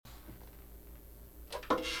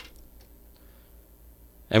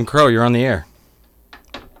M. Crow, you're on the air.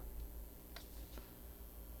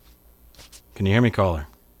 Can you hear me, caller?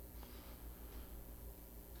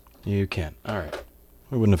 You can. All right.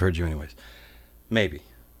 We wouldn't have heard you anyways. Maybe.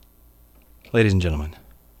 Ladies and gentlemen,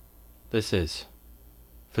 this is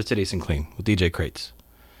Fastidious and Clean with DJ Crates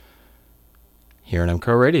here on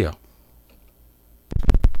mcrowradio.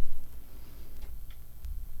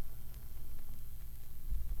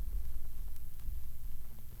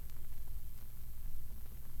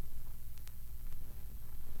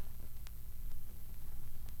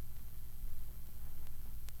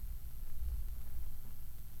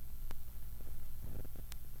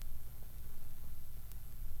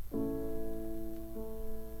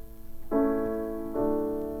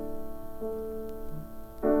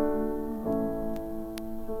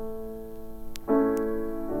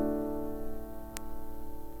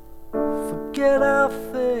 Forget our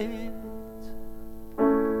fate,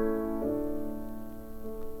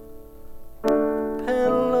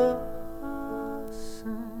 peddlers,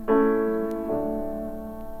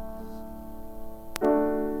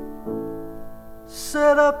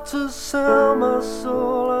 set up to sell my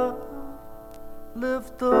soul. I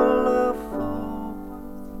lived a life full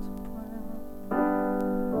to bring.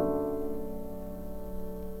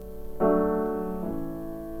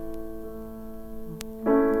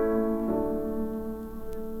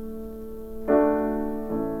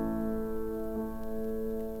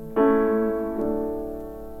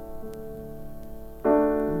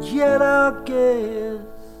 Yet I guess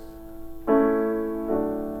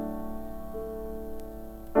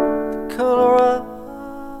the color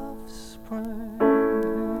of spring,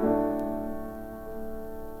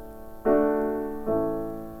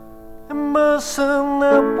 immersing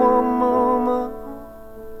that one moment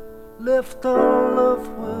left unloved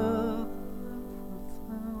with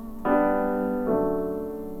everything.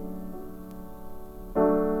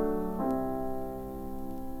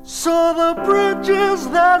 So the bridges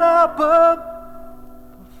that I burned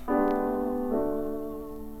before,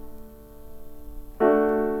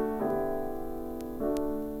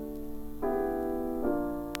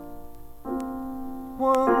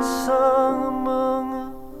 one song among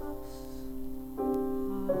us.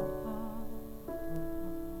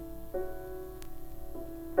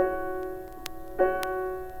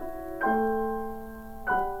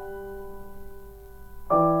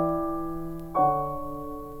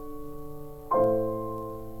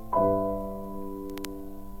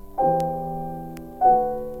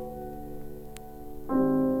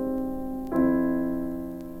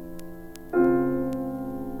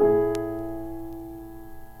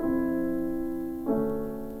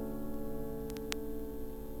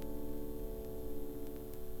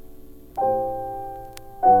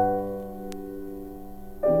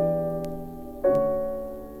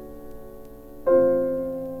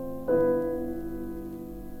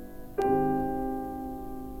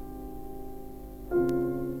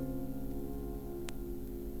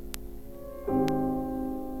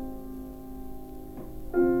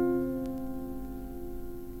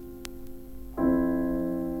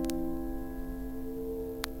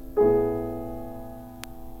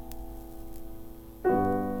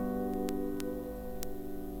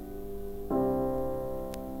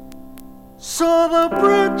 So the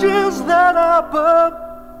bridges that I burned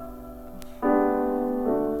before,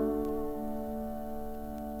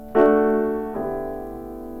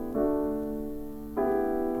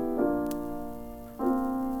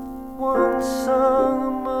 one song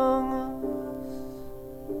among us.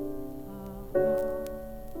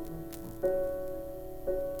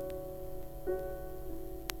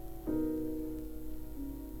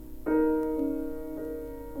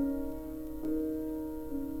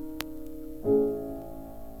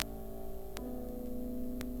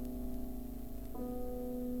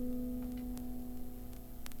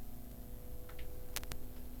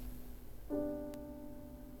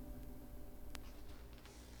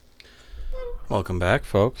 Welcome back,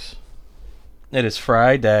 folks. It is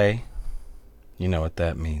Friday. You know what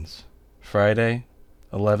that means. Friday,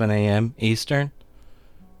 11 a.m. Eastern.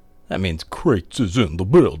 That means Crates is in the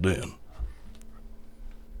building.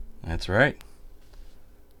 That's right.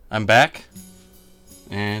 I'm back,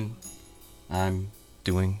 and I'm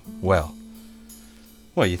doing well.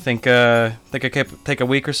 What, you think I could take a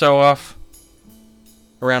week or so off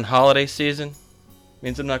around holiday season?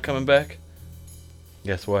 Means I'm not coming back?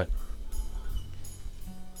 Guess what?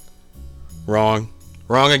 Wrong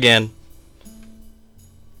again.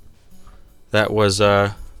 That was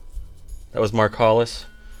Mark Hollis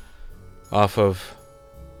off of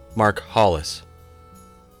Mark Hollis,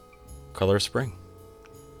 Color of Spring.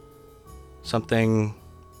 Something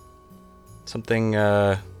Something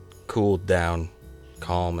cooled down,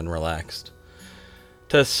 calm and relaxed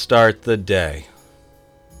to start the day.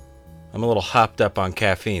 I'm a little hopped up on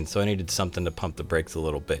caffeine, so I needed something to pump the brakes a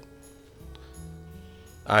little bit.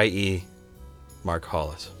 I.e. Mark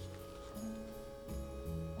Hollis.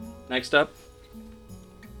 Next up, I'm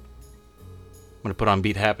going to put on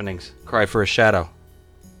Beat Happenings, Cry for a Shadow.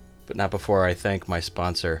 But not before I thank my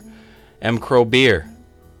sponsor, mcrowradio,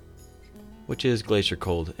 which is glacier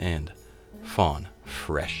cold and fawn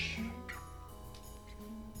fresh.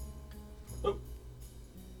 Oh.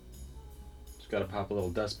 Just got to pop a little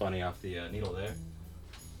dust bunny off the needle there.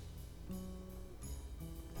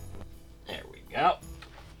 There we go.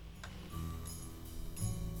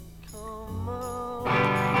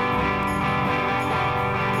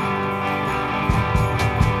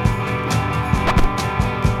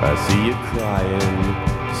 I see you crying,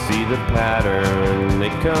 see the pattern, they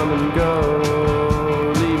come and go,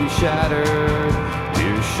 leave you shattered,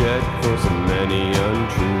 tears shed for so many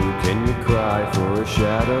untrue. Can you cry for a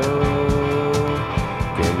shadow?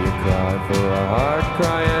 Can you cry for a heart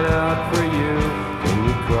crying out for you? Can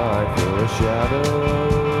you cry for a shadow?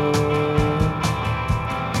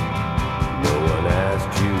 No one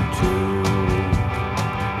asked you to.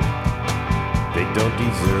 They don't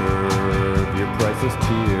deserve your priceless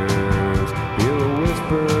tears. Hear a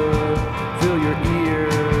whisper, fill your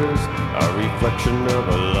ears, a reflection of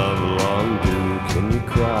a love long due. Can you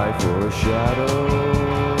cry for a shadow?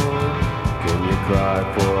 Can you cry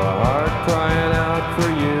for a heart crying out for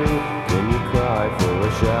you? Can you cry for a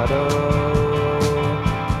shadow?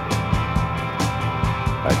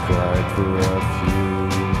 I cried for a few.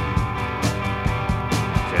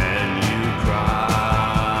 Can you cry?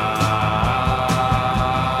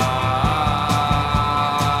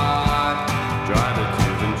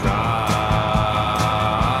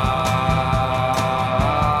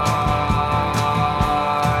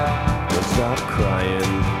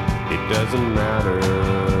 Doesn't matter,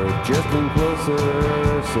 just lean closer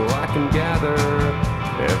so I can gather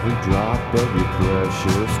every drop of your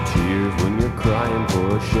precious tears. When you're crying for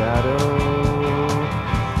a shadow,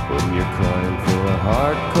 when you're crying for a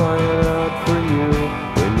heart crying out for you,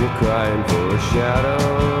 when you're crying for a shadow,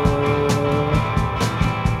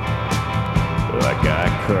 like I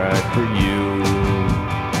cried for you.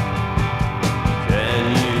 Can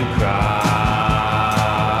you cry?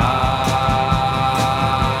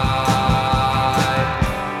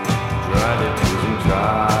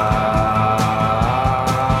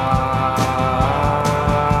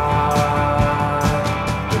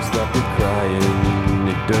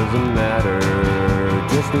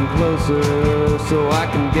 Closer so I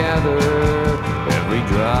can gather every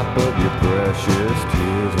drop of your precious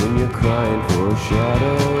tears. When you're crying for a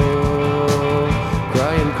shadow,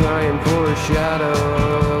 crying for a shadow.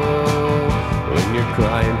 When you're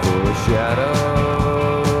crying for a shadow,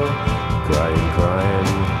 crying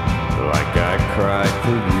like I cried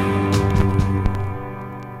for you.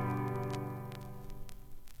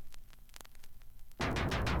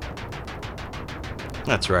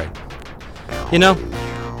 That's right. You know,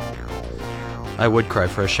 I would cry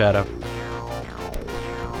for a shadow.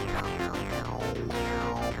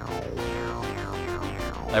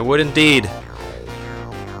 I would indeed.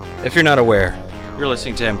 If you're not aware, you're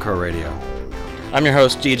listening to mcrowradio. I'm your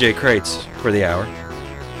host, DJ Crates, for the hour.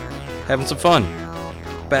 Having some fun.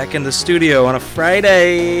 Back in the studio on a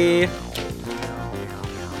Friday.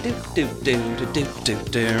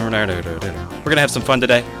 We're gonna have some fun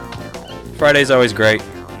today. Friday's always great.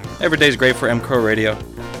 Every day's great for mcrowradio.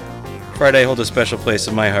 Friday holds a special place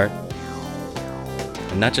in my heart.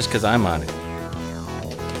 And not just because I'm on it.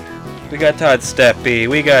 We got Todd Steppe,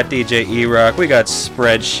 we got DJ E-Rock, we got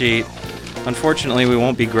Spreadsheet. Unfortunately, we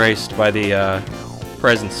won't be graced by the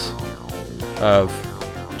presence of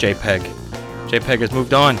JPEG. JPEG has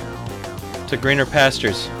moved on to greener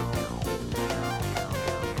pastures.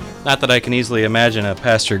 Not that I can easily imagine a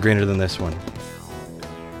pasture greener than this one.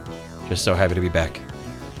 Just so happy to be back.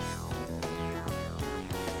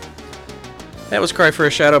 That was Cry for a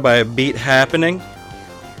Shadow by Beat Happening.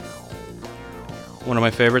 One of my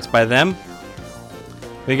favorites by them.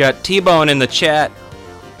 We got T-Bone in the chat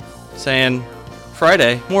saying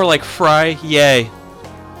Friday, more like Fry, yay.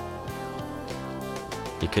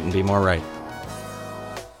 You couldn't be more right.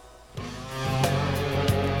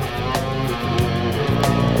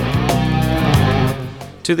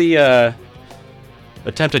 To the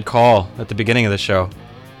attempted call at the beginning of the show.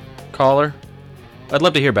 Caller, I'd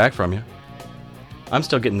love to hear back from you. I'm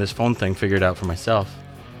still getting this phone thing figured out for myself.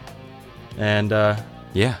 And,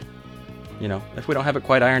 yeah. You know, if we don't have it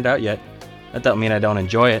quite ironed out yet, that doesn't mean I don't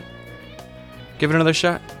enjoy it. Give it another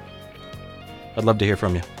shot. I'd love to hear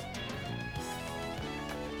from you.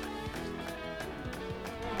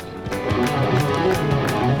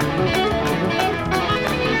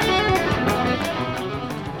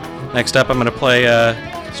 Next up, I'm going to play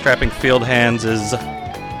Strapping Field Hands'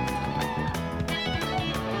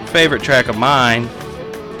 favorite track of mine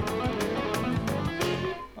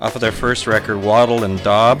off of their first record, Waddle and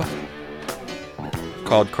Daub,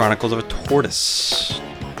 called Chronicles of a Tortoise.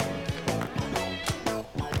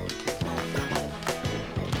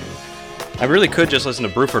 I really could just listen to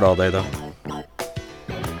Bruford all day, though.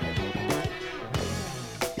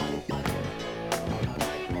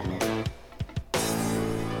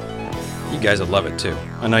 You guys would love it, too.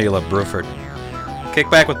 I know you love Bruford. Kick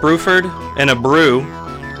back with Bruford and a brew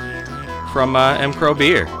from mcrow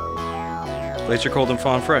Beer. Glacier Cold and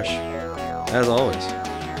Fawn Fresh, as always.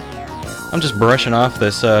 I'm just brushing off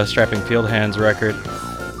this Strapping Field Hands record.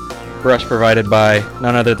 Brush provided by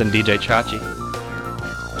none other than DJ Chachi.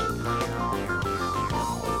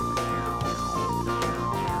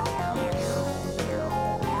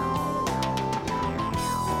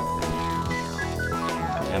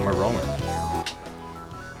 And we're rolling.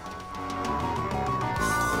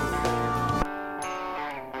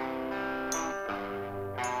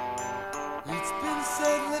 It's been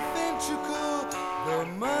sadly ventricle, the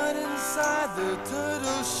mud inside the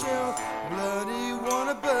turtle shell, bloody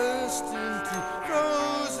wanna burst into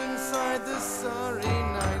crows inside the sorry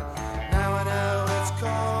night. Now I know it's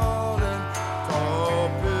calling,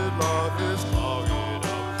 torpid love is clogging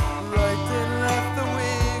up. Right and left the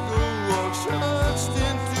wiggle walk, charged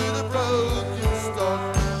into the broken stock.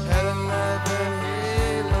 Helen Levin,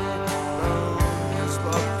 Haley, Romance,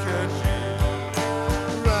 Bucket,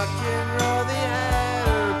 rock and roll the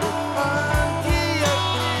air, monkey up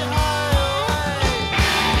the highway.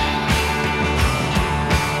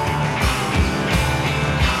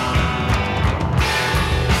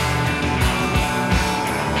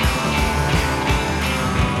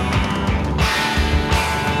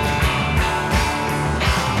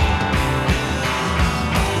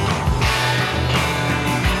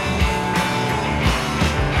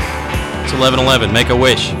 It's 11:11. Make a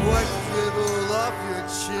wish. What dribble off your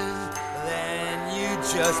chin, then you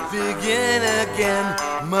just begin again.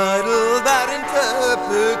 Muddle about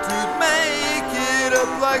interpreted, make it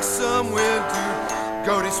up like some winter.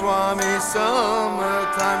 Gaudy Swami,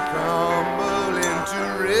 summertime, crumble into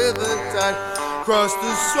river tide. Cross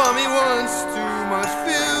the Swami once too much,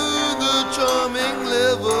 feel the charming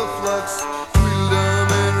liver flux. Freedom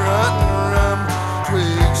and rotten rum,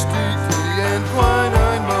 twigs, tea, and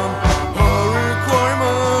quinine mum. Horror quarry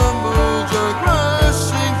mumble jug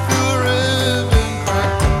rushing through a riven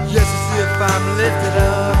crack. Yes, as if I'm lifted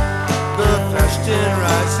up, the flushed and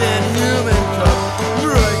rising human cup.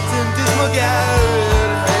 Right in dismal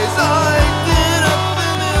garret haze, I did up a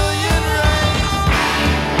million rays.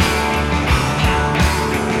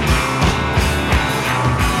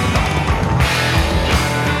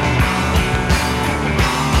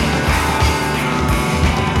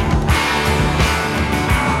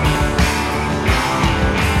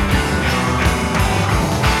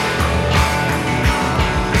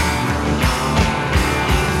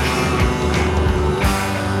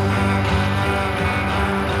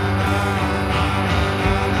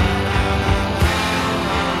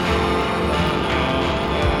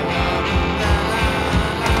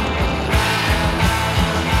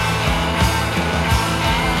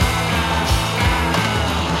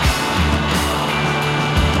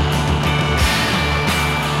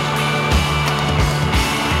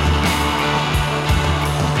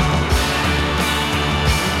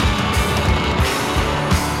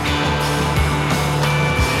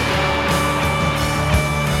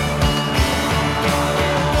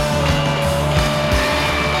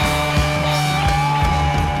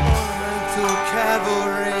 Ornamental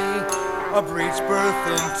cavalry, a breech birth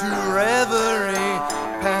into reverie.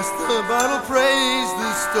 Past the bottle, praise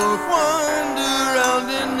the stoke, wander round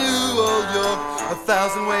in New Old York.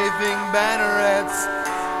 1,000 waving bannerets,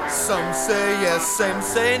 some say yes, some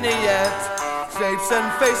say nay yet. Shapes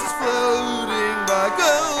and faces floating by,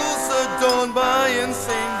 girls adorned by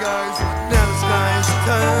insane guys. Now the sky is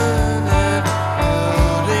turning,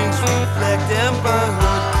 buildings reflect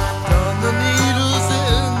empirehood. Down the needles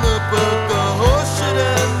in the book, the horseshit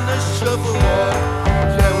and the shuffleboard.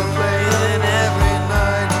 Yeah, we're playing every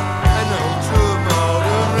night, an ultra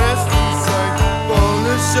modern resting site.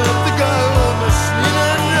 Polish up the gold machine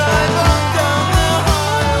and drive on down the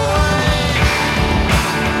highway.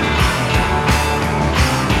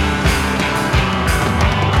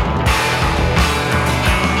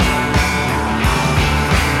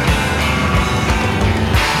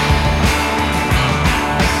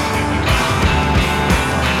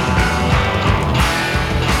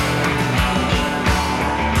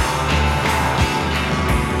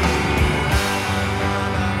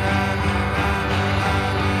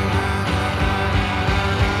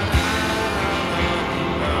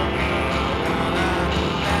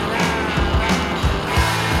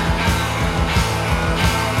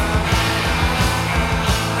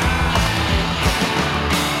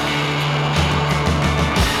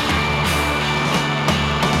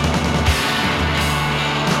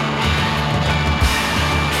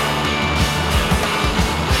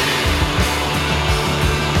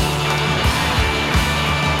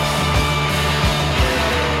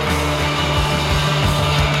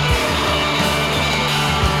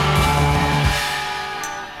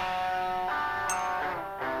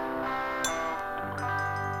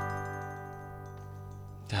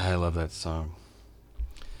 that song.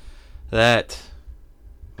 That,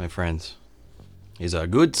 my friends, is a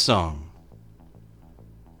good song.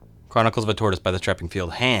 Chronicles of a Tortoise by the Strapping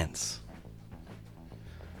Field Hands.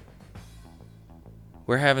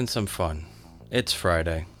 We're having some fun. It's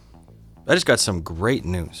Friday. I just got some great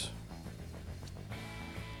news.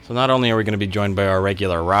 So not only are we going to be joined by our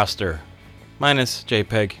regular roster, minus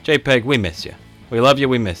JPEG. JPEG, we miss you. We love you,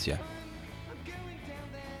 we miss you.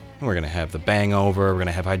 And we're going to have the Bang Over. We're going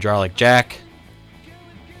to have Hydraulic Jack.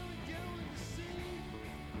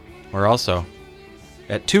 We're also,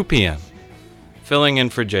 at 2 p.m., filling in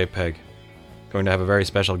for JPEG, going to have a very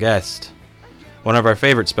special guest. One of our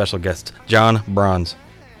favorite special guests, John Bronze.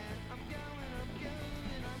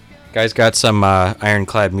 Guy's got some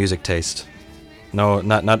ironclad music taste. No,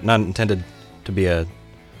 not intended to be a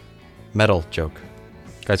metal joke.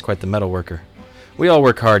 Guy's quite the metal worker. We all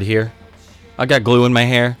work hard here. I got glue in my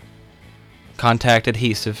hair. Contact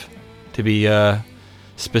adhesive, to be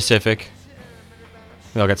specific.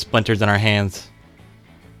 We all got splinters in our hands.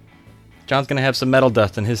 John's gonna have some metal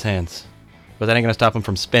dust in his hands, but that ain't gonna stop him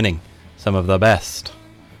from spinning some of the best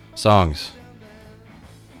songs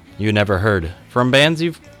you never heard from bands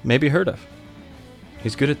you've maybe heard of.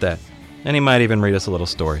 He's good at that. And he might even read us a little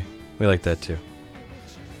story. We like that too.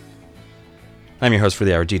 I'm your host for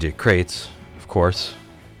the hour, DJ Crates, of course.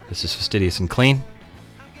 This is Fastidious and Clean.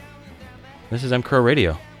 This is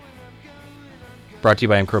mcrowradio. Brought to you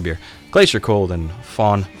by mcrow Beer. Glacier Cold and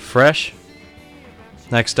Fawn Fresh.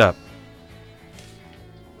 Next up,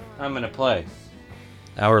 I'm going to play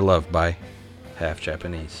Our Love by Half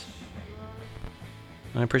Japanese.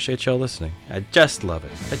 I appreciate y'all listening. I just love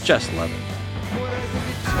it. I just love it.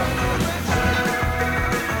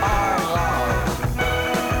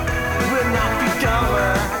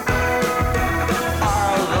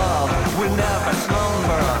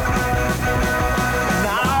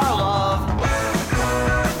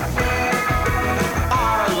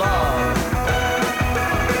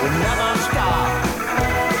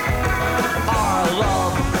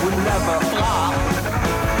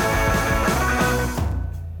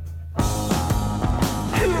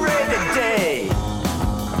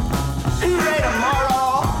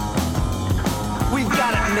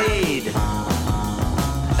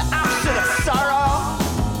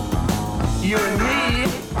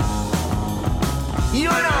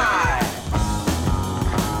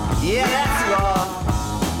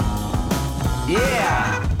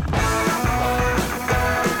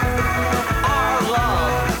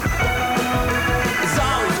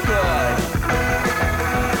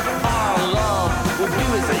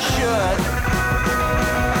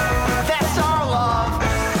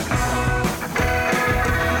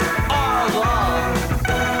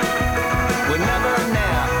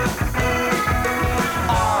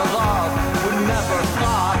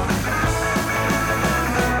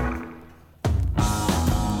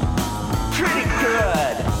 Pretty good.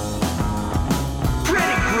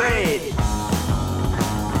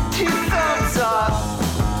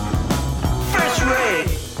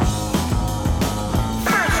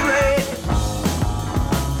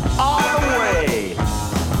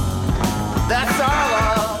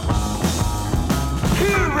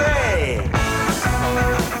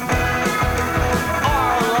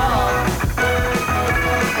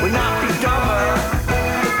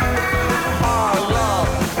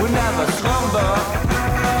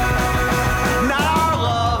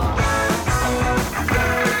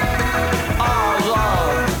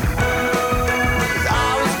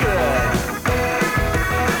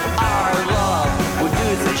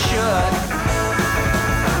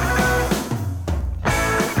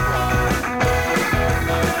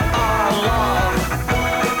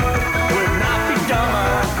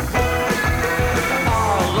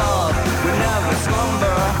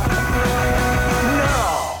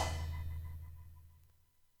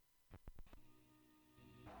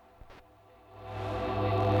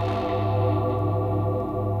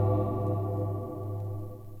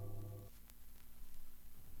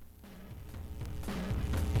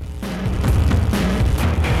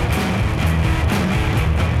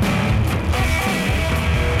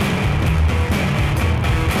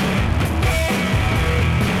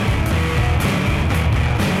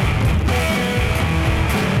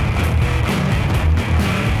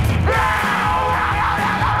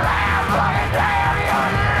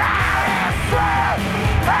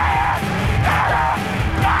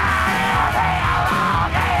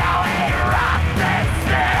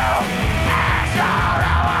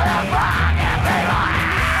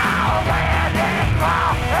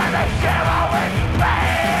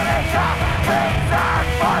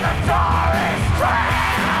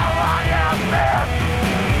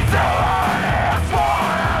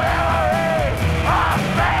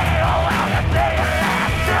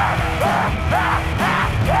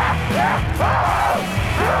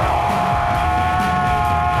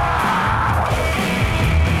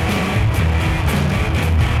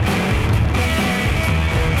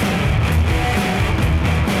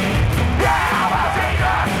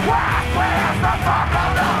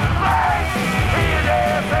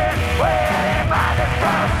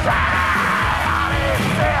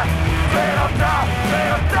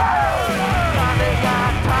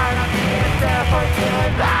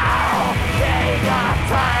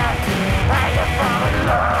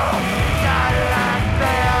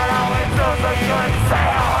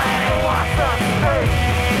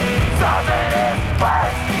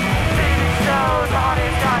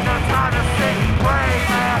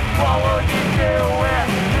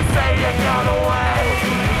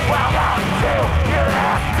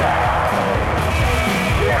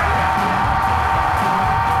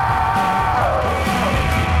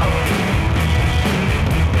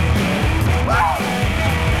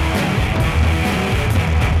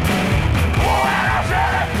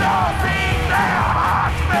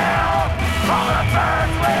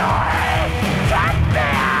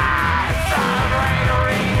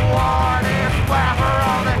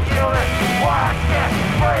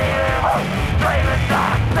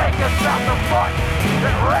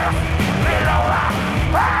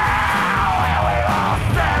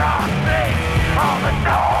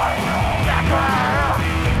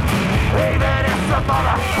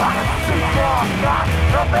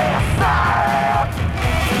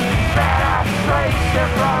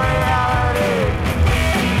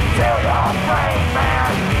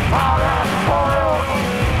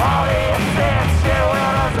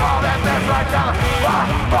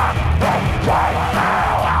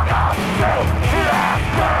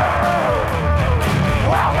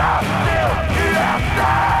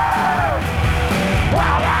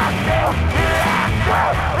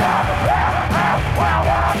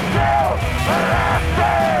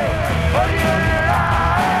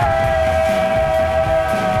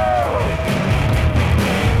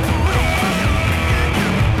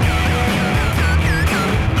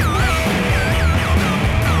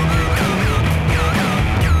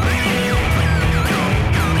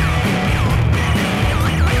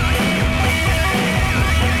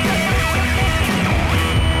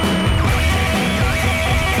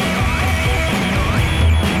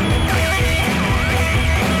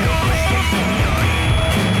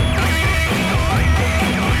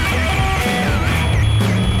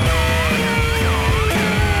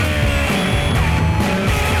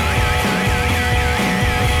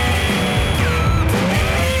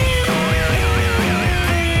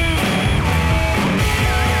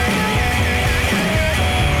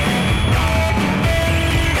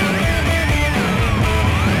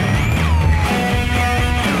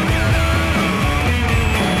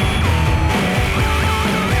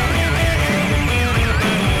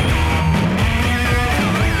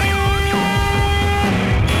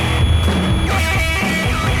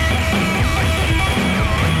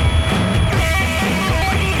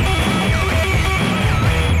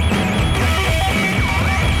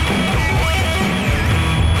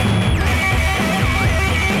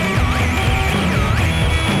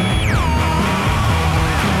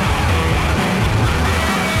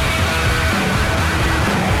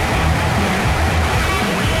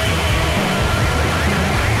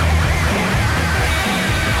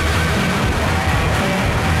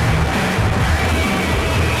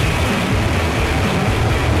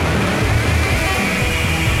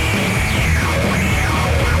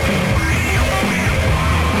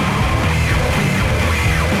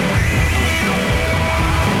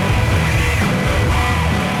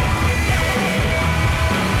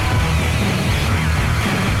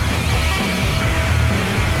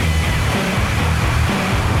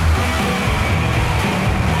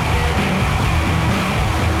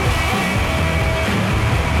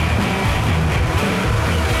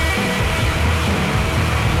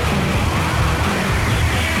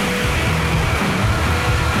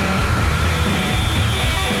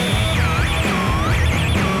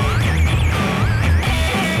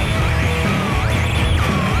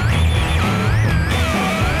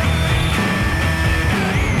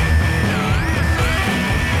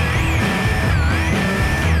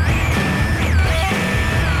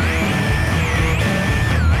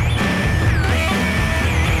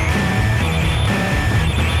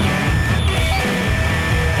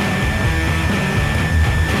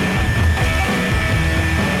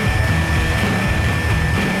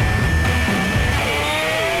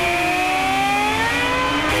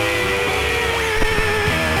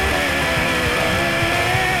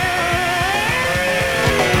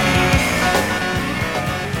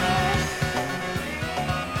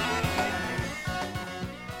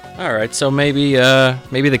 All right, so maybe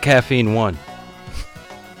the caffeine won.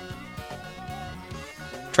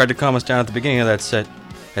 Tried to calm us down at the beginning of that set.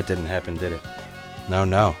 That didn't happen, did it?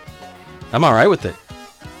 No. I'm all right with it.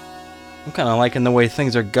 I'm kind of liking the way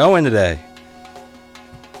things are going today.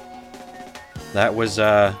 That was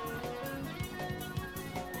a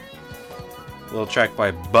little track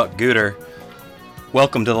by Buck Gooder.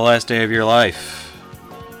 Welcome to the Last Day of Your Life,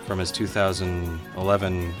 from his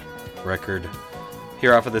 2011 record.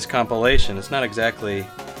 Here off of this compilation. It's not exactly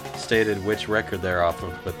stated which record they're off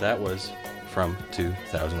of, but that was from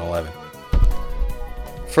 2011.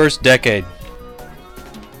 First decade.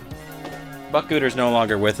 Buck Gooder's no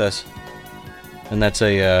longer with us, and that's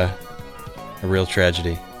a real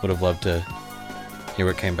tragedy. Would have loved to hear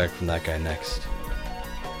what came back from that guy next.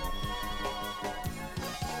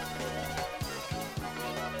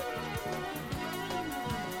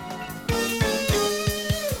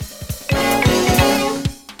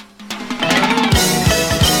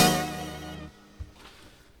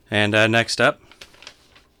 And next up,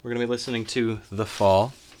 we're going to be listening to The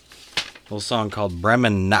Fall, a little song called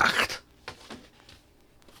Bremen Nacht.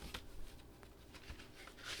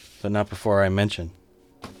 But not before I mention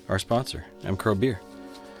our sponsor, mcrow Beer.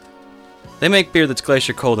 They make beer that's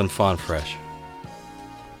glacier cold and fawn fresh.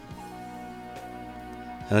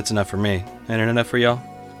 And that's enough for me. Ain't it enough for y'all?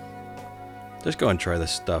 Just go and try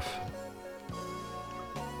this stuff.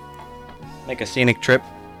 make a scenic trip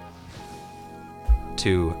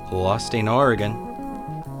to Lostine, Oregon,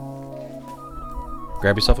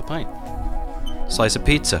 grab yourself a pint, slice of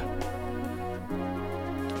pizza,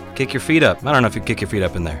 kick your feet up. I don't know if you kick your feet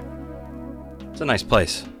up in there. It's a nice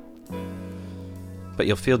place, but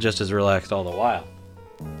you'll feel just as relaxed all the while.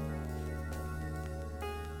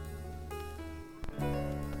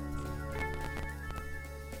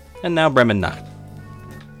 And now Bremen Nacht.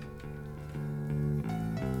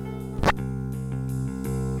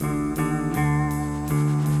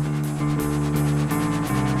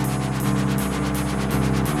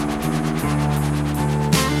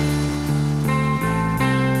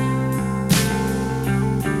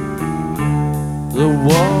 The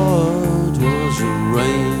ward was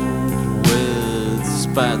rained with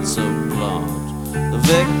spats of blood. The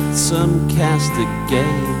victim castigate,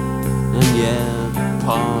 and yet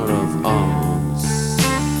part of us.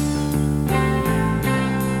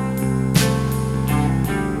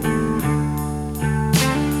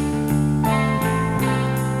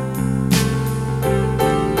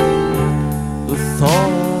 The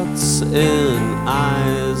thoughts in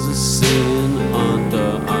eyes are seen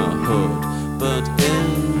under a hood, but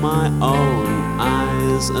in my own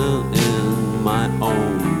eyes and in my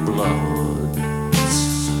own blood.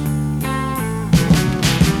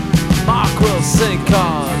 Mark will sink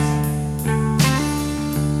us.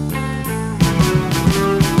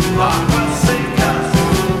 Mark will sink us.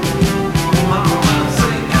 Mark will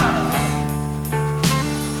sink us.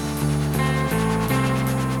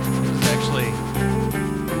 It's actually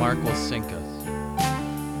Mark will sink us.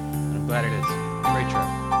 And I'm glad it is. Great trip.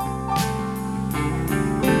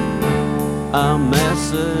 A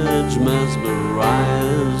message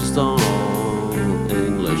mesmerized on all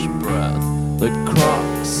English breath. The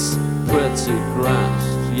crux pretty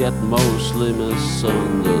grasped, yet mostly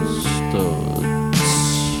misunderstood.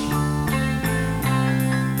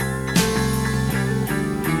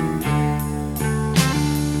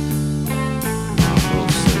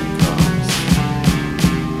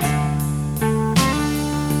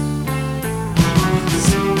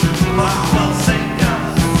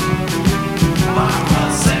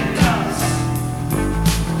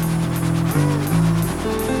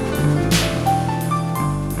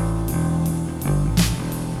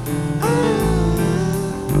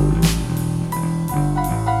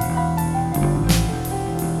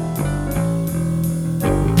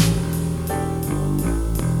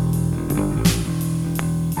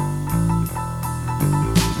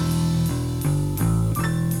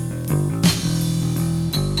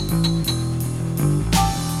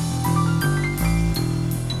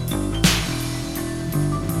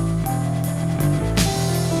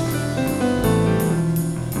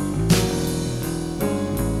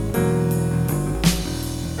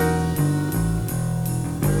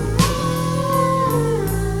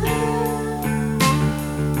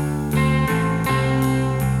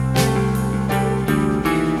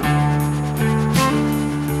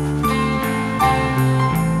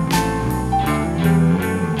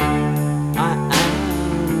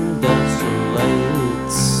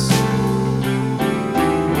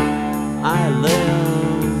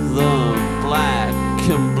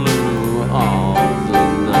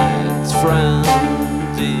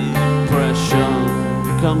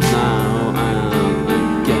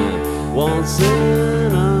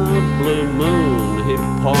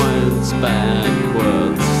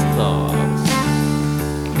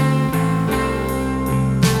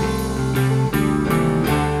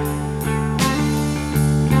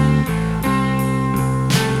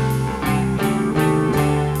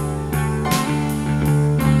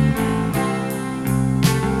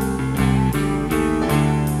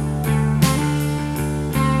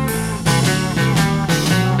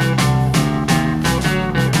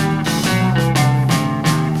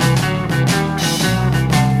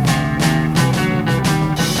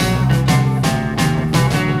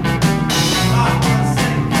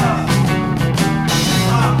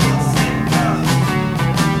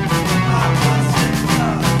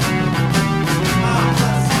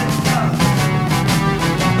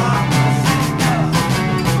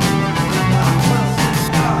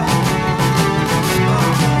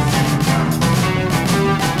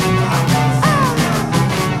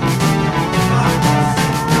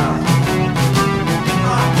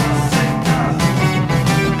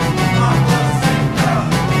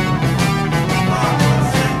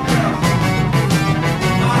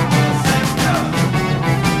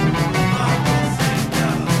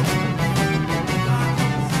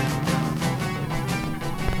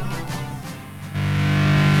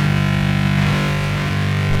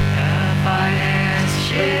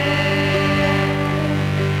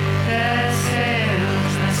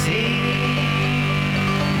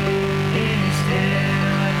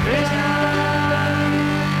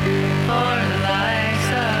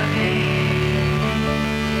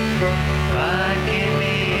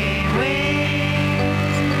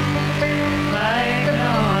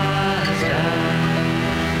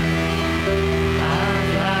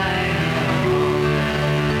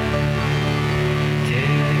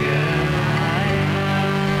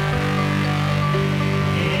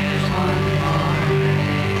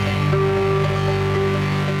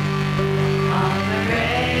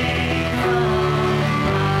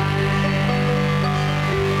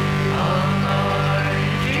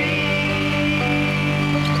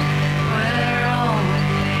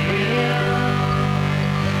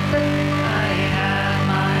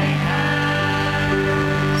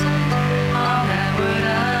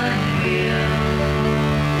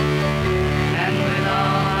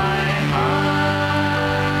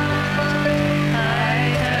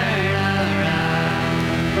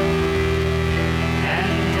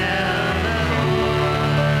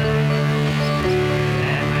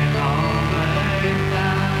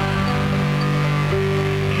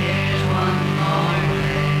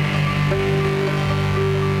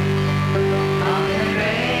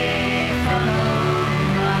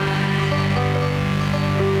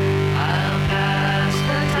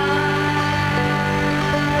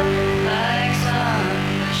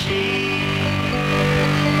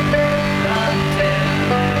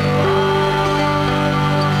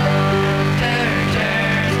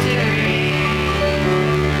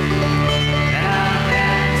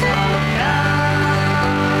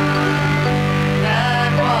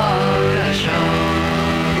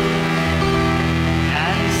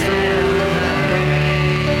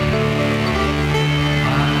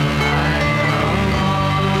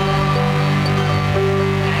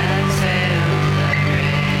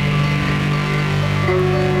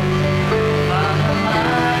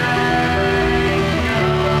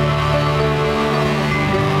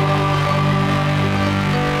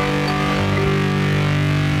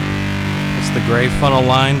 Gray Funnel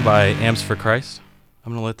Line by Amps for Christ.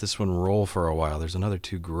 I'm going to let this one roll for a while. There's another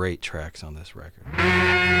two great tracks on this record.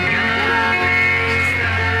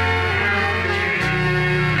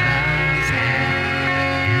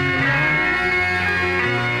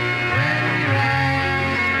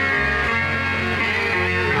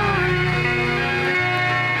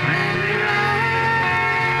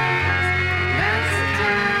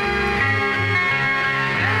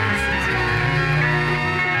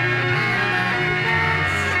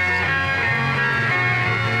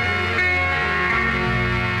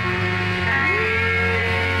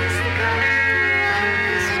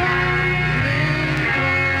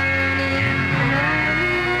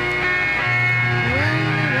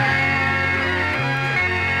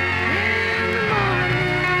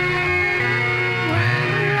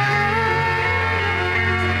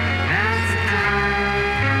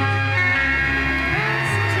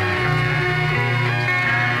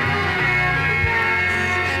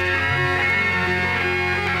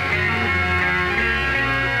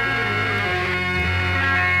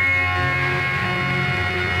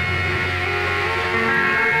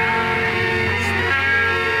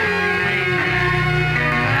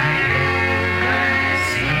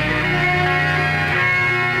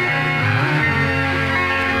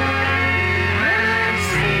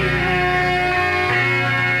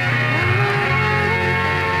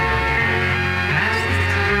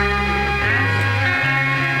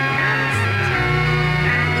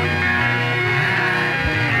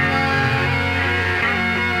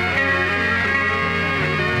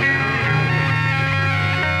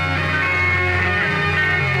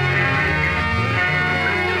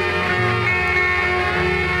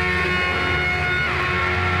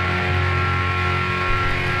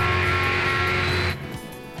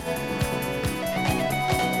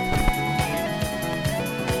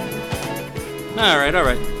 All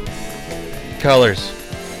right. Colors.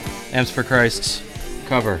 Amps for Christ's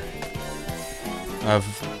cover of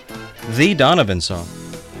the Donovan song.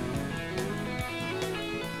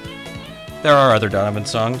 There are other Donovan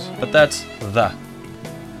songs, but that's the.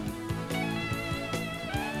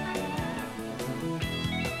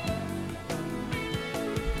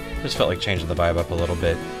 Just felt like changing the vibe up a little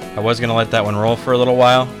bit. I was going to let that one roll for a little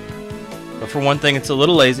while, but for one thing, it's a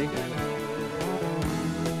little lazy.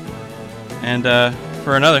 And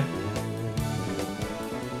for another,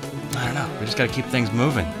 I don't know, we just gotta keep things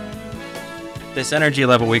moving. This energy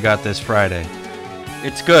level we got this Friday,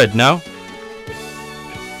 it's good, no?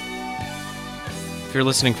 If you're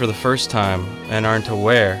listening for the first time and aren't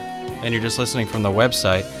aware, and you're just listening from the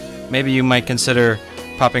website, maybe you might consider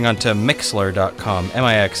popping onto mixlr.com,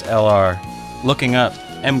 MIXLR, looking up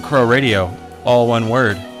mcrowradio, all one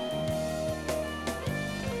word.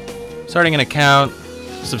 Starting an account,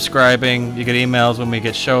 subscribing, you get emails when we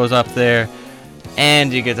get shows up there,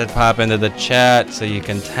 and you get to pop into the chat so you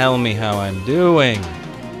can tell me how I'm doing.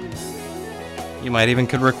 You might even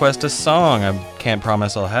could request a song. I can't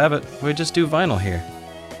promise I'll have it. We just do vinyl here.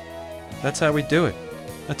 That's how we do it.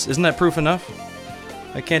 Isn't that proof enough?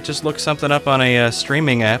 I can't just look something up on a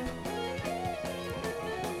streaming app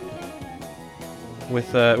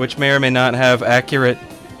with which may or may not have accurate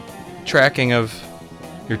tracking of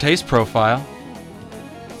your taste profile.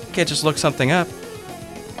 Can't just look something up.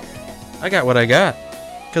 I got what I got,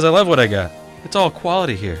 because I love what I got. It's all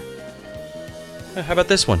quality here. How about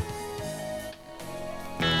this one?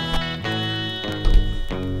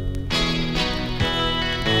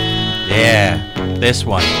 Yeah, this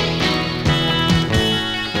one.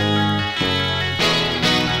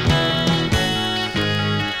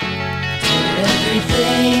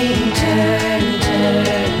 Everything turn,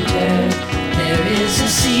 turn, turn. There is a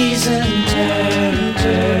season, turn,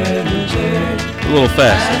 turn, turn. A little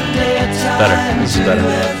fast. Better. This is better.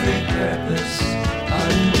 Every purpose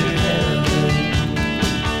under heaven.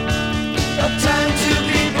 A time to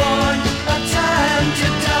be born, a time to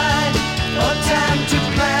die, a time to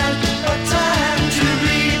plant, a time to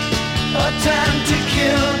reap, a time to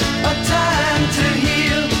kill, a time to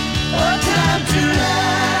heal, a time to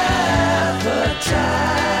laugh, a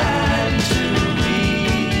time to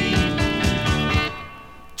weep.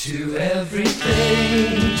 To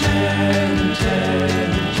everything turn,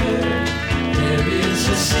 turn, turn. There is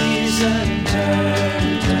a season.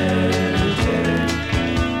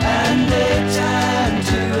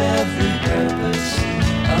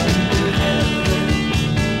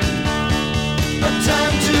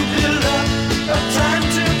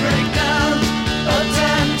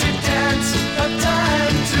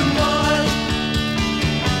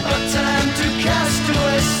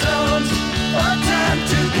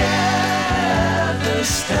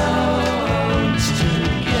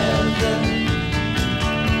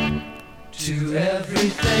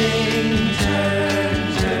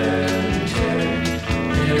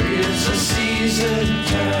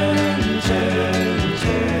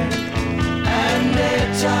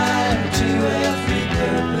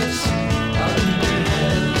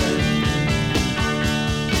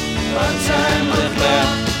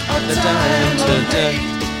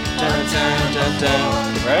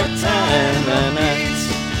 Right?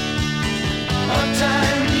 A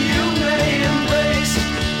time you may embrace,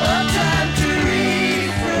 a time to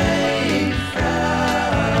refrain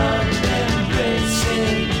from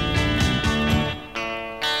embracing.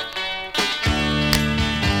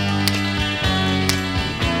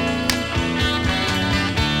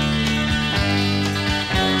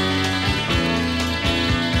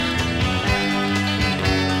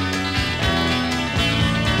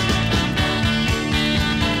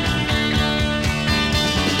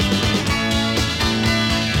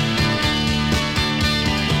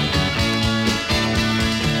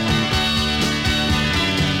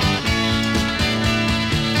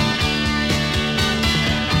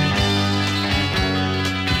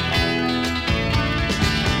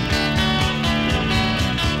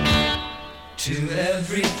 To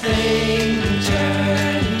everything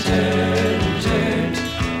turn, turn, turn.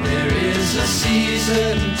 There is a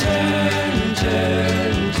season, turn,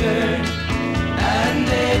 turn, turn. And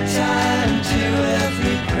a time to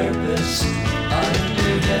every purpose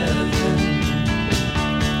under heaven.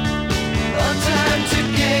 A time to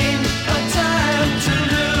gain, a time to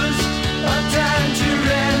lose, a time to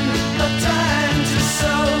rend, a time to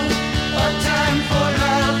sow, a time for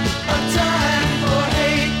love, a time for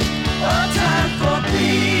hate, a time for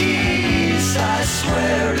peace. I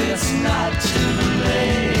swear it's not too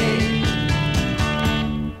late.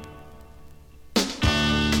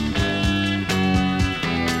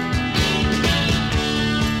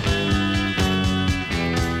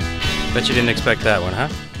 Bet you didn't expect that one, huh?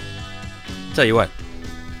 Tell you what,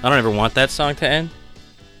 I don't ever want that song to end.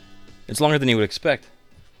 It's longer than you would expect.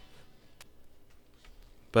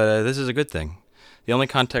 But this is a good thing. The only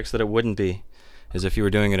context that it wouldn't be is if you were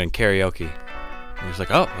doing it in karaoke. You're just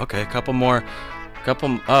like, oh, okay, couple more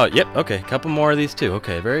of these too.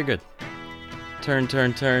 Okay, very good. Turn,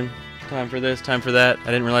 turn, turn. Time for this, time for that. I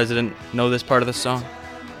didn't realize I didn't know this part of the song.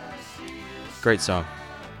 Great song.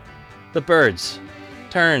 The Birds.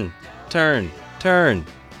 Turn, turn, turn.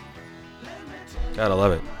 Gotta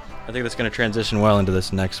love it. I think that's gonna transition well into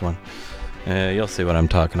this next one. You'll see what I'm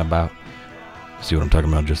talking about. See what I'm talking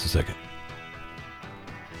about in just a second.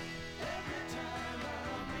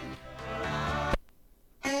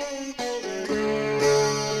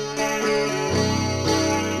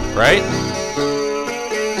 Right?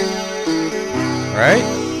 Right?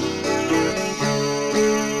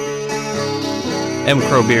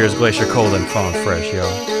 mcrowradio Glacier Cold and Fawn Fresh, yo.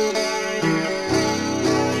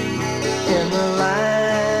 In the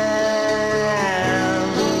lands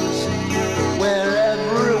where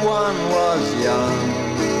everyone was young,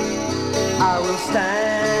 I will stand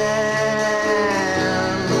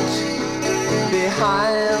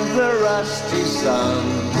behind the rusty sun,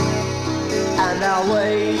 and I'll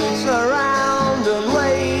wait around the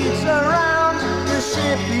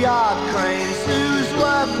shipyard cranes whose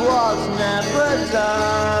work was never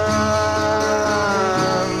done.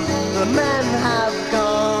 The men have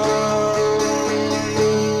gone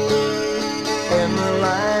in the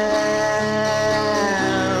lands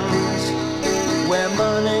where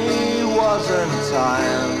money wasn't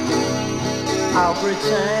time. I'll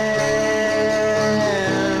pretend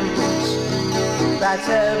that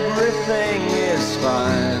everything is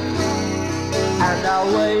fine, and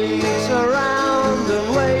I'll wait around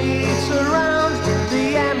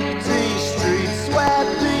the empty streets where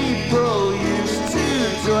people used to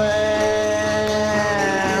dwell.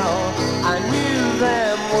 I knew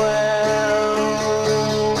them well.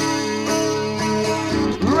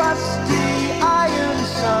 Rusty iron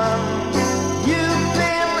sun, you've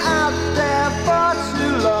been out there for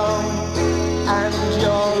too long, and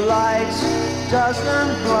your light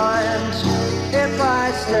doesn't blind if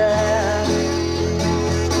I stare.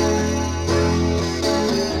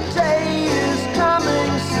 Day is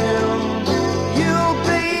coming soon, you'll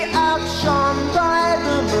be outshone by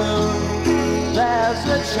the moon. There's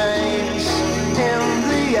a change in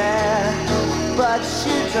the air, but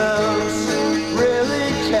you don't really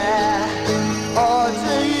care, or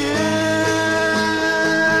do you?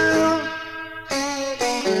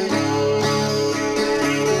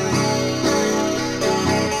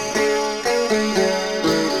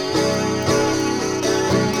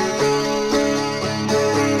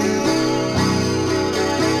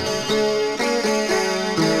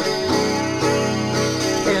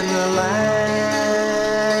 In the lands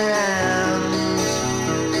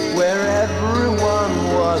where everyone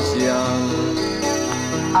was young,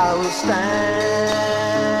 I will stand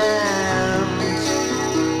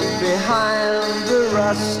behind the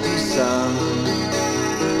rusty sun,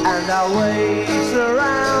 and I'll wait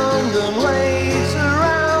around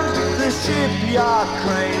ship your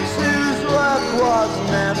cranes whose work was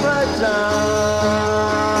never done.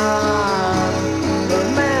 The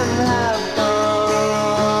men have gone,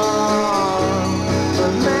 the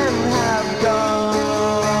men have gone,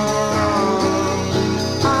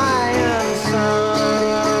 iron sun.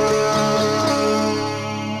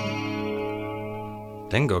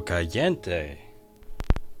 Tengo caliente.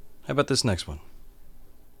 How about this next one?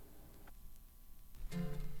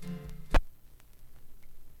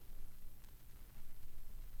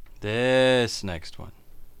 This next one.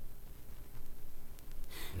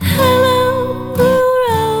 Hello, blue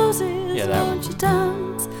roses, Yeah, that won't you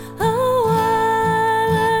dance a while?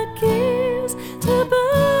 I kiss to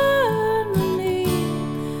burn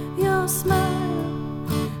beneath your smile.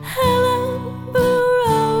 Hello, blue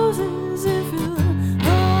roses, if you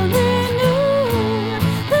only knew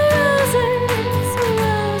the roses,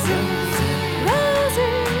 roses,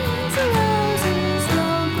 roses, roses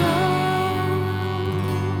don't grow.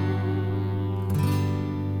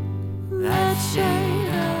 That shade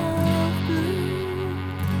of blue.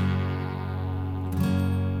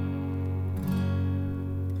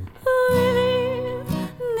 Really,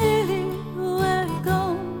 nearly, where you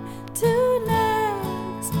going to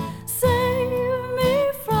next? Save me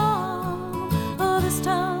from all this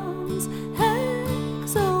time's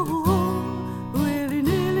hex. Oh, really,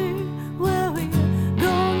 nearly, where we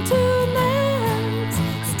going to next?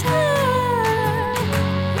 It's time.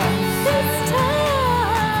 It's time.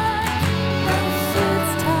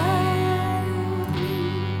 It's time.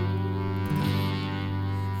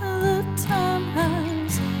 The time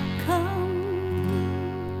has come.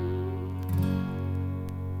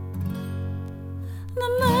 The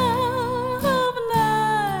man of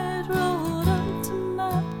night rolled onto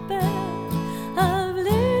my bed. I've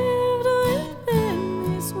lived within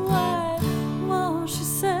these white walls, she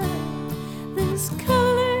said. This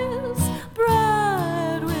colorless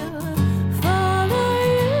bride will follow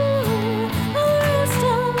you the rest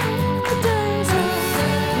of the days of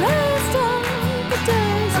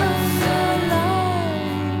your life.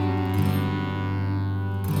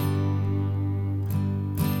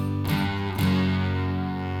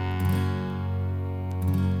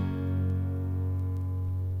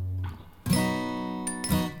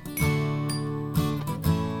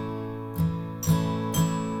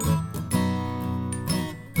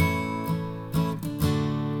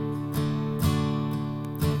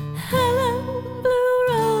 Hello, blue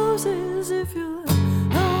roses, if you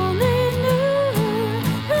only knew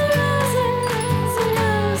the roses,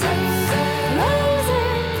 roses, roses,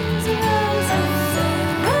 roses, roses, roses,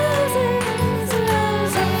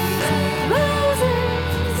 roses,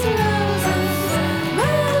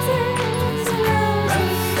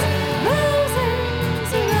 roses,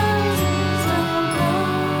 roses don't grow.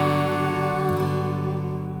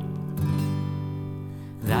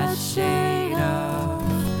 That shade of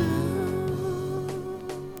blue.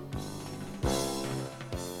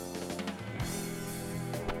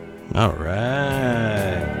 All right.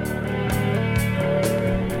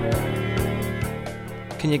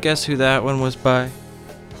 Can you guess who that one was by?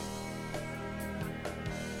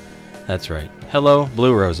 That's right. Hello,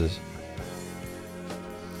 Blue Roses.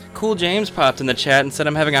 Cool James popped in the chat and said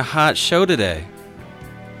I'm having a hot show today.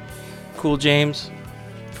 Cool James,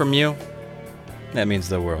 from you, that means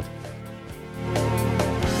the world.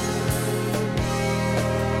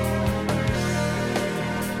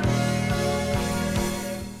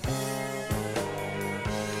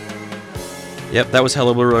 Yep, that was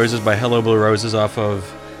Hello Blue Roses by Hello Blue Roses off of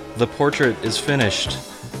The Portrait is Finished,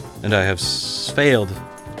 and I have failed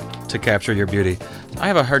to capture your beauty. I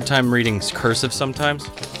have a hard time reading cursive sometimes,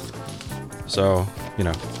 so, you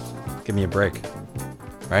know, give me a break,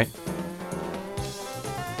 right?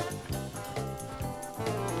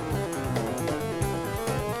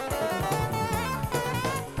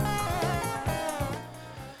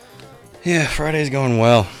 Yeah, Friday's going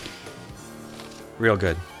well. Real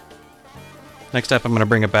good. Next up, I'm going to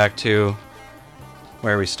bring it back to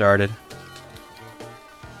where we started.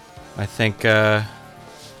 I think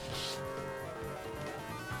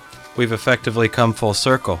we've effectively come full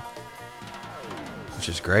circle, which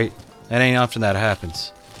is great. It ain't often that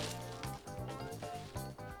happens.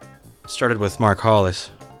 Started with Mark Hollis.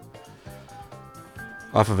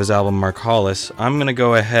 Off of his album Mark Hollis. I'm going to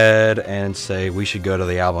go ahead and say we should go to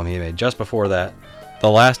the album he made just before that. The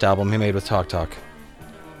last album he made with Talk Talk.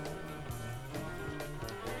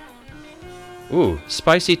 Ooh,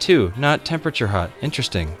 spicy too, not temperature hot.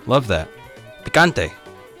 Interesting. Love that. Picante.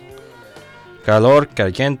 Calor,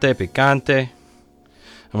 caliente, picante.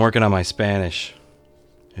 I'm working on my Spanish,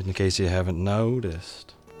 in case you haven't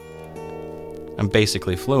noticed. I'm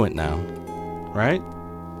basically fluent now. right?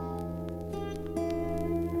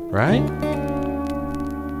 Right?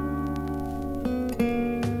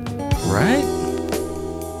 Right?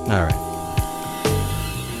 Alright.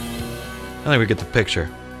 I think we get the picture.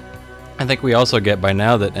 I think we also get by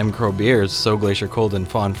now that M. Crow beer is so glacier cold and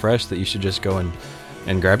fawn fresh that you should just go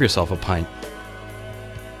and grab yourself a pint.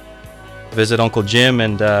 Visit Uncle Jim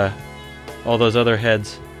and all those other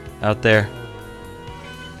heads out there.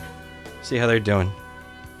 See how they're doing.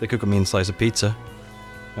 They cook a mean slice of pizza,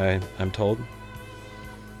 I'm told.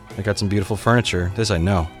 They got some beautiful furniture, this I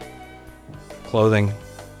know. Clothing,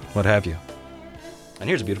 what have you. And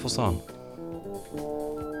here's a beautiful song.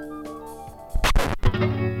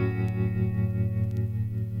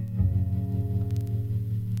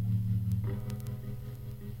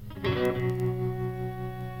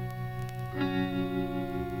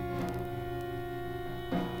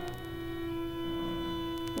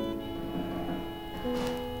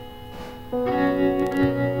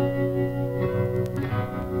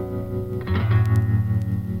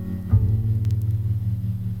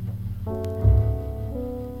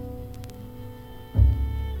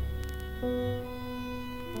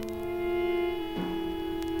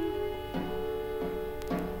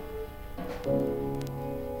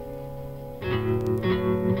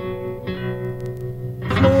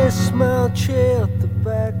 Place my chair at the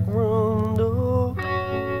back room door.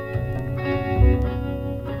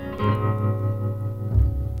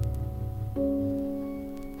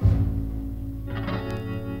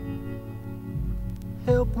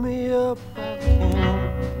 Help me up, I can't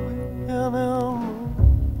wait no more.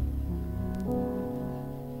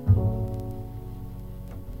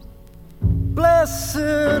 Blessed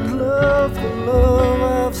love, the love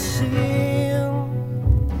I've seen.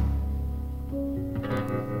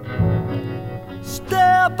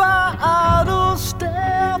 Step by idle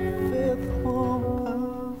step, faithful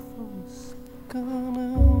path from second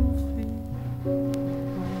and feet.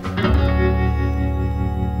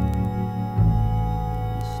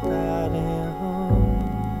 Starting home,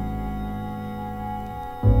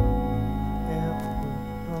 halfway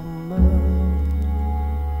from mine.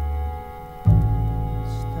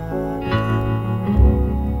 Starting home.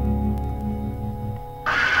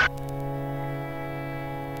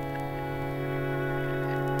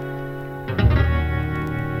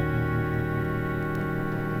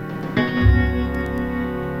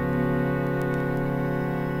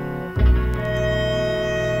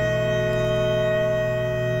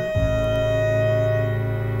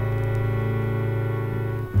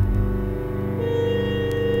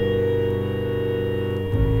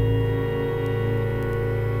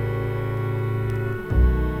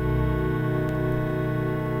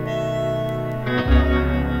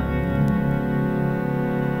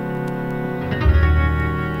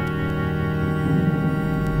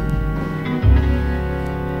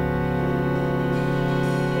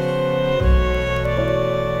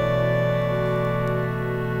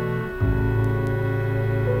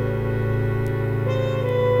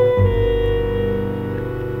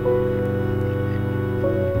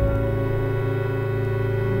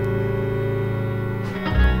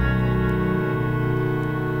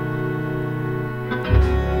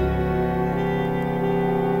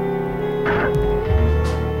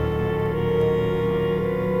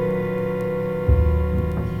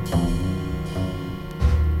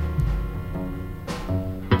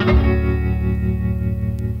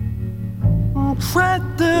 Tread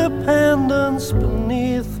dependence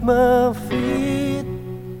beneath my feet.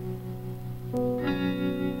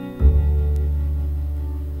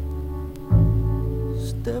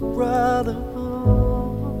 Step right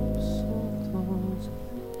up, sometimes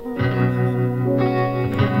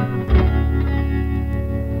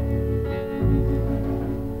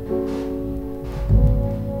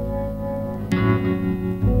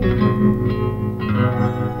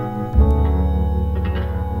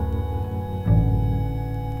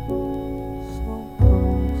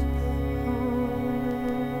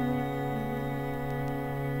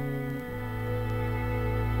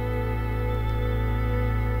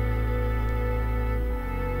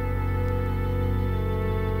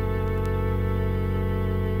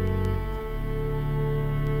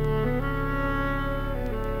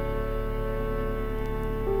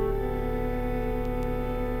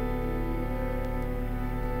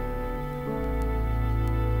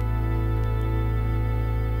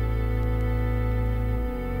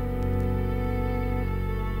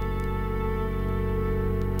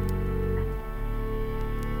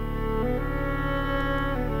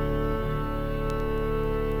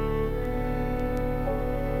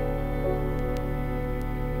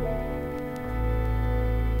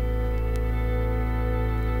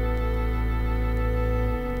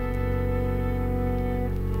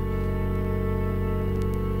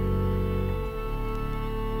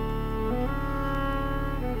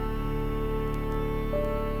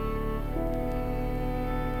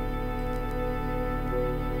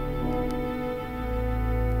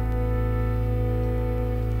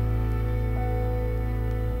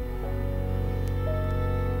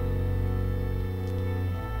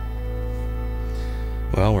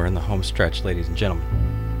Well, we're in the home stretch, ladies and gentlemen.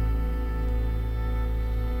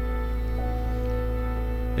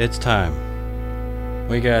 It's time.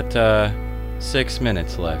 We got 6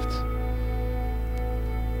 minutes left.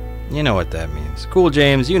 You know what that means. Cool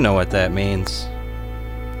James, you know what that means.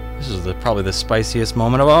 This is probably the spiciest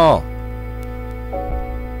moment of all.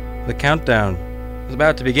 The countdown is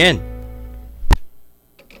about to begin.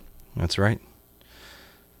 That's right.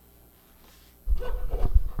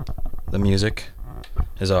 The music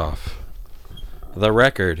is off. The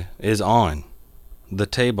record is on. The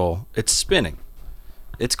table, it's spinning.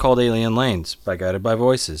 It's called Alien Lanes by Guided by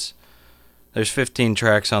Voices. There's 15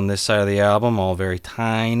 tracks on this side of the album, all very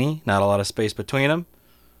tiny, not a lot of space between them.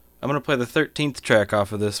 I'm going to play the 13th track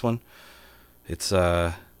off of this one. It's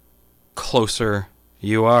Closer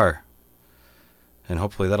You Are. And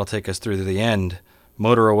hopefully that'll take us through to the end.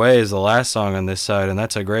 Motor Away is the last song on this side, and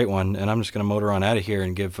that's a great one. And I'm just going to motor on out of here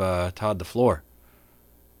and give Todd the floor.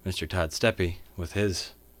 Mr. Todd Steppe with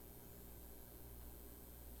his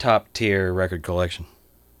top-tier record collection.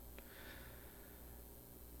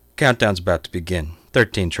 Countdown's about to begin.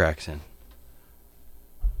 13 tracks in.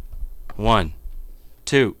 1,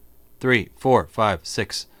 2, 3, 4, 5,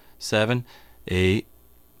 6, 7, 8,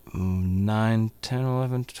 9, 10,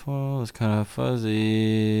 11, 12. It's kind of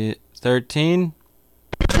fuzzy. 13.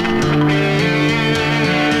 I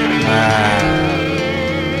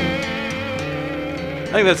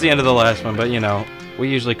think that's the end of the last one, but you know, we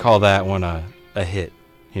usually call that one a hit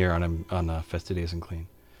here on Fastidious and Clean.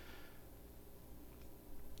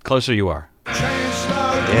 Closer You Are.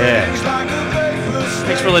 Yeah.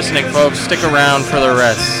 Thanks for listening, folks. Stick around for the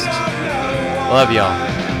rest. Love y'all.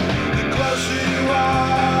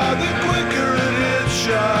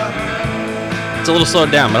 It's a little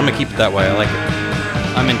slowed down, but I'm going to keep it that way. I like it.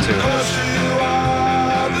 I'm into it.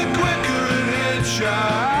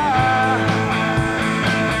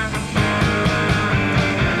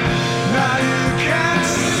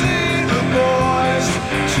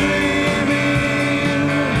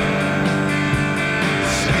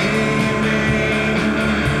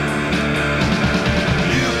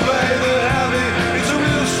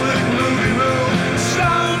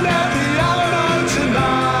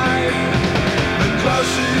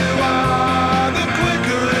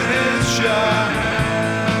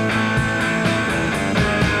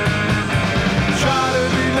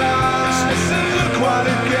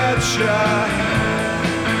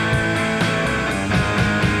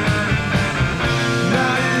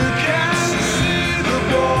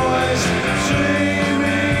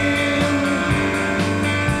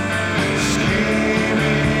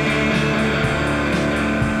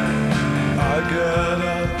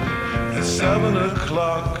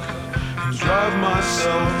 Drive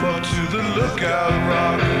myself up to the lookout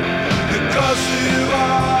rock. The closer you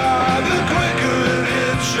are, the quicker it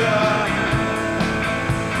hits ya.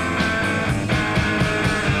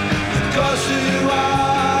 The closer you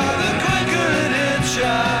are, the quicker it hits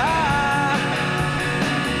ya.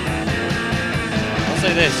 I'll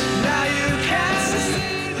say this.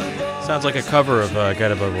 Sounds like a cover of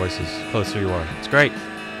Guided by Voices, Closer You Are. It's great.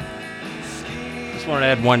 Just wanted to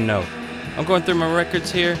add one note. I'm going through my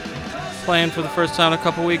records here, playing for the first time in a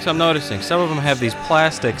couple weeks. I'm noticing some of them have these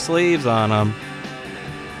plastic sleeves on them.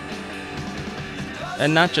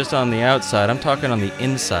 And not just on the outside, I'm talking on the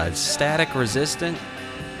inside. Static resistant.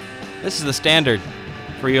 This is the standard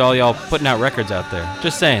for y'all putting out records out there.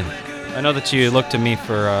 Just saying. I know that you look to me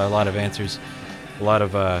for a lot of answers, a lot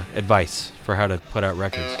of advice for how to put out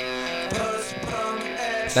records.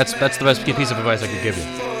 That's the best piece of advice I could give you.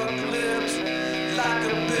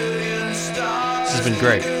 This has been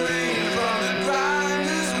great.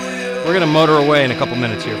 We're going to motor away in a couple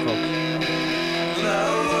minutes here, folks.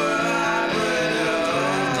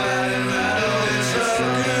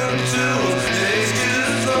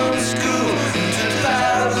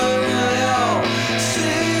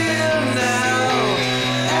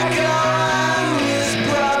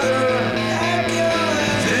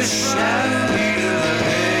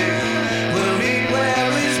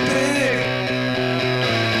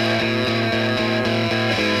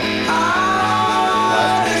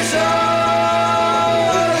 Oh,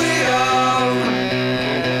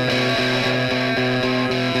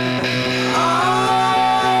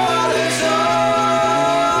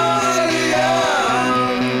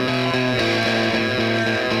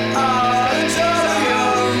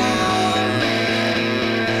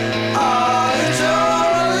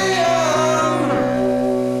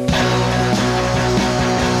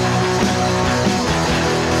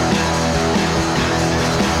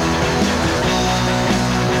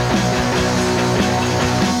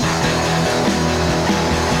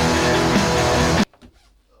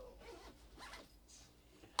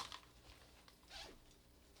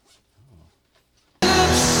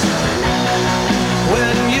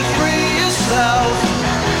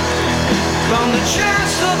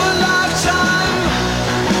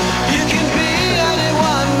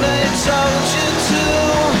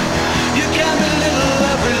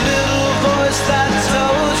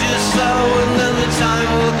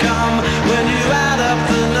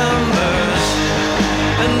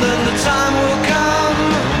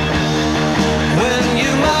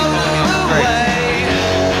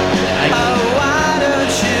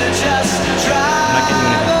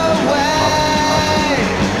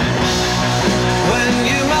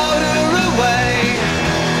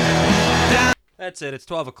 That's it. It's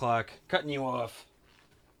 12 o'clock. Cutting you off.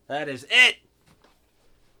 That is it.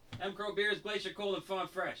 Mcrow Beers, Glacier Cold, and Fawn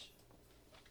Fresh.